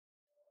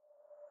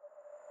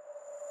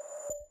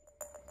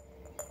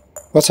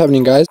What's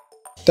happening, guys?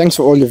 Thanks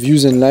for all your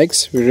views and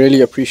likes, we really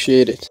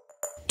appreciate it.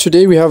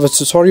 Today we have a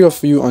tutorial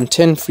for you on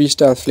 10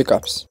 freestyle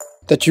flick-ups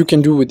that you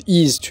can do with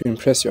ease to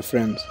impress your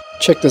friends.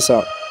 Check this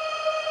out.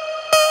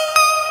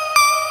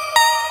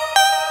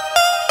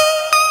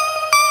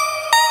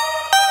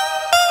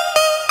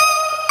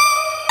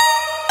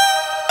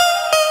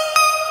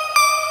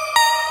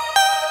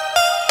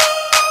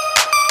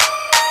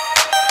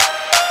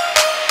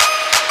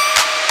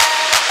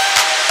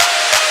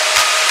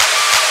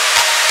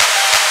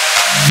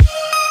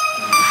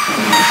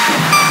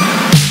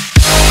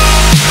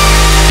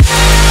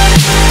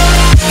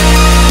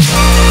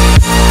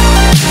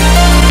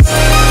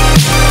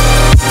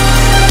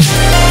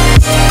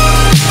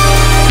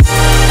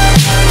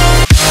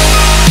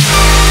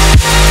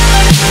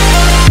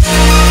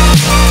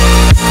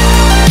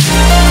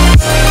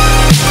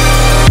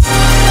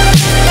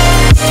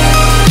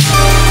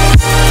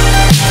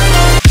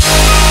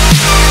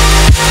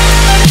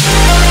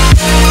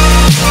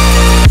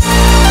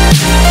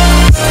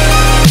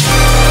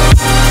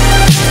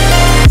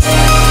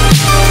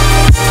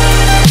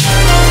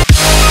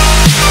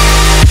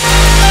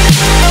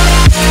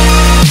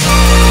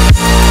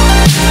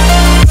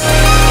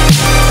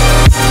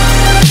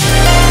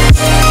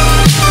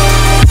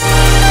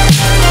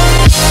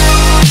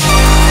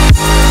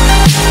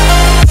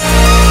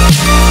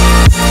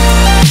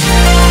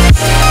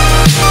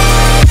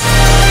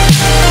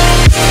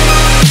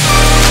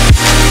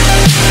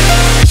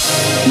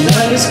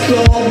 Night is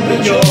cold,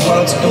 but your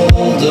heart's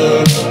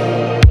colder.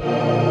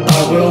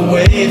 I will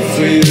wait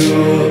for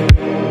you.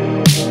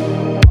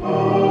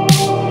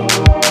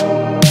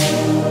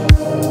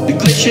 The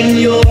glitch in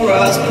your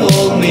eyes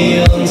pulled me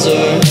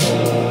under,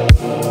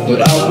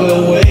 but I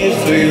will wait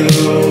for you.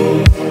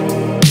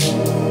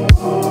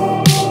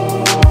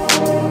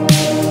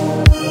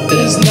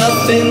 There's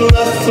nothing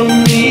left for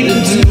me to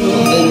do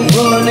than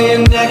run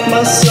and act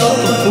myself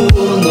a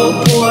fool.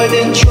 No point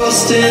in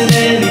trusting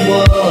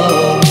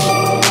anyone.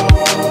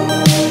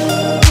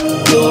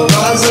 Your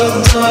eyes of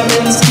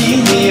diamonds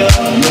keep me up.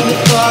 Never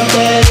thought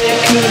that it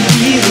could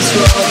be this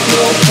rough.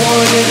 No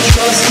point in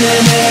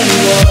trusting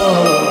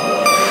anyone.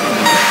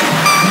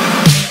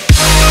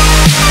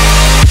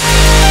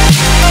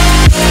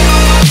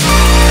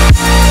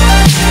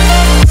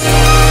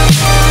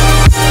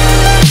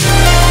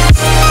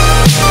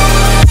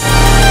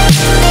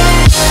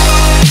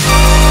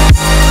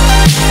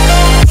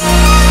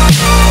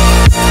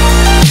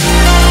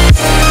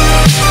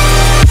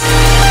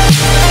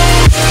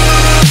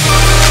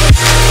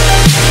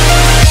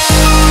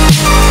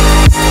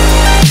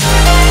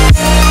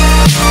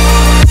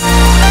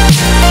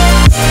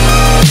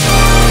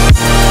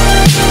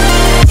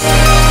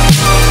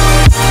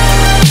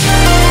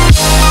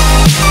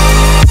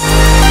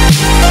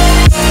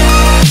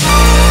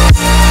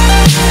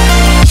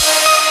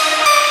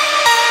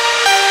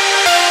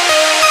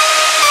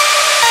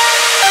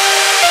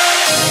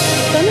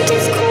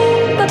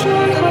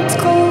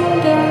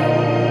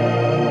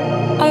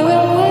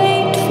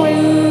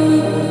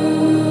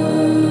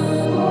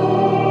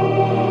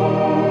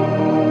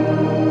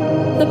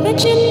 The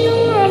pitch in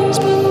your eyes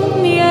pulled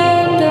me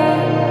under,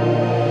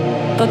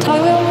 but I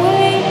will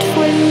wait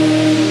for you.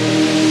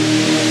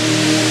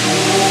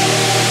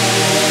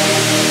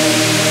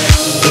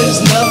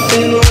 There's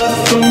nothing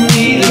left for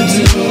me to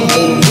do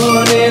than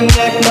run and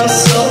act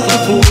myself a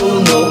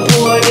fool. No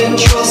point in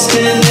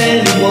trusting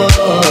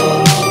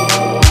anyone.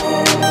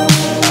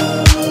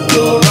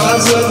 Your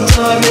eyes of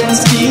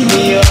diamonds keep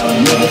me up.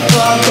 Never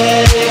thought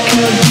that it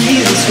could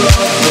be this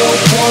rough. No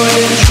point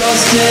in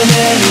trusting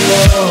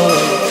anyone.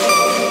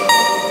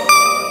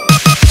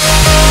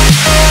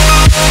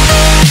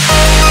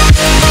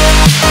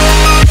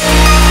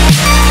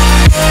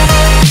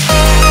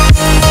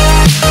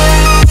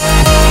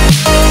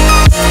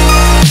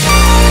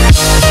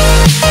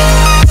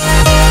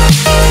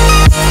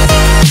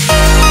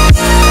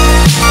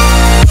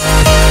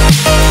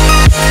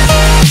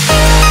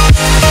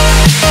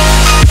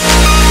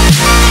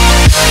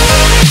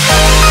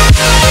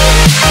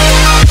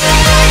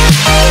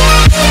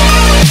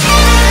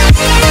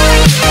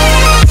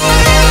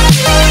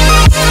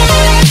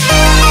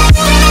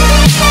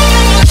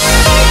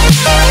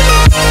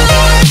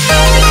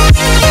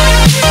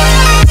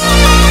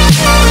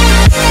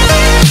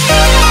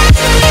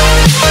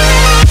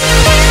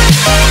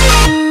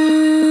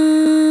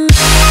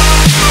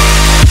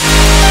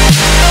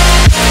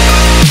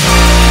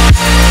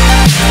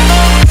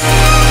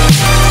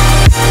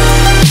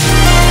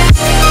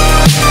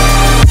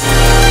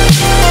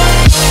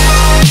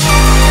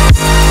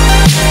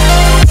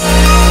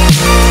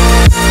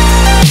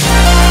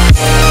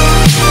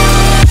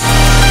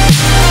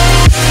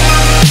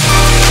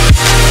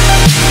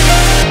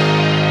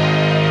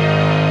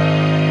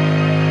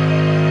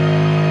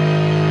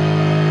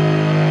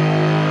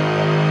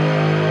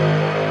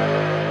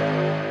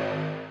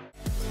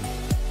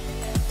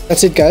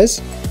 That's it, guys.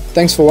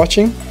 Thanks for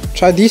watching.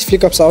 Try these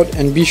flick-ups out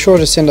and be sure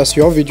to send us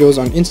your videos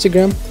on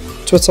Instagram,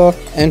 Twitter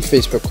and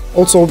Facebook.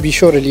 Also be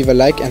sure to leave a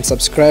like and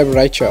subscribe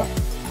right here.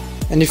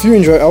 And if you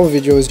enjoy our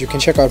videos, you can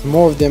check out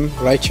more of them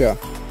right here.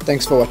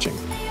 Thanks for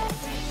watching.